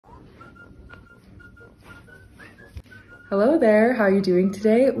Hello there, how are you doing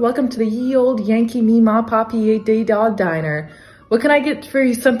today? Welcome to the ye old Yankee me ma poppy day dog diner. What can I get for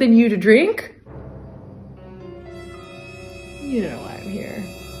you, something you to drink? You know why I'm here.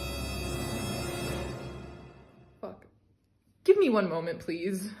 Fuck. Give me one moment,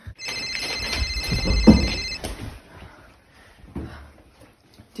 please.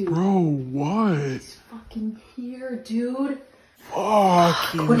 Dude. Bro, what? He's fucking here, dude.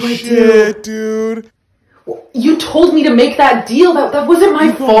 Fucking shit, dude. You told me to make that deal. That wasn't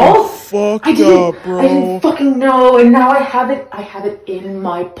my fault. Fucked I didn't, up, bro. I didn't fucking know, and now I have it in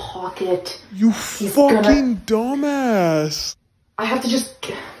my pocket. You fucking dumbass. I have to just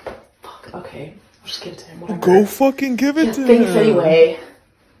fuck. Okay, I'll just give it to him. Whatever. Go fucking give it to him. Thanks anyway.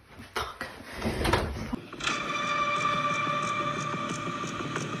 Fuck.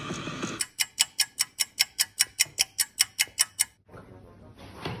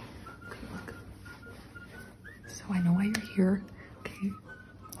 So I know why you're here, okay?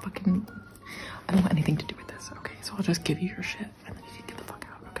 Fucking, I don't want anything to do with this, okay? So I'll just give you your shit, and then you can get the fuck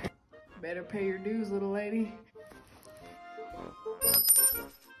out, okay? Better pay your dues, little lady.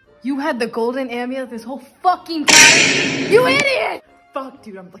 You had the golden amulet this whole fucking time, you idiot! Fuck,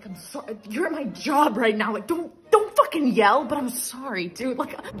 dude, I'm sorry. You're at my job right now. Like, don't fucking yell, but I'm sorry, dude.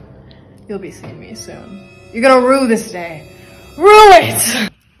 Like, You'll be seeing me soon. You're gonna rue this day. Rue it!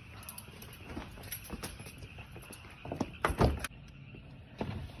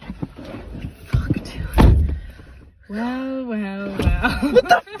 Wow. What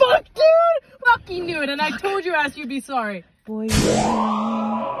the fuck, dude? Fucking knew it, and I told your ass you'd be sorry. Boy, my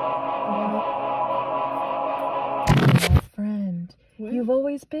friend. You've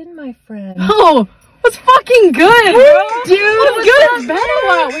always been my friend. Oh, what's fucking good, bro? Dude, what's good? It's been a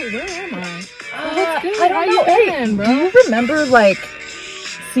while. Wait, where am I? What's good? I don't know. Been, bro? Do you remember, like,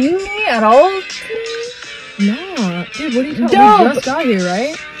 seeing me at all? No. Dude, what are you talking about? We just got here,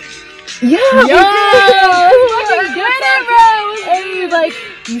 right? Yeah, fucking get it, bro! Hey, like,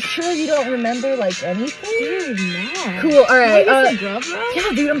 you sure you don't remember, like, anything? Dude, no. Cool, alright, Grub, bro? yeah,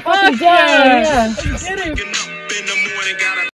 dude, I'm fucking down, yeah. Get it.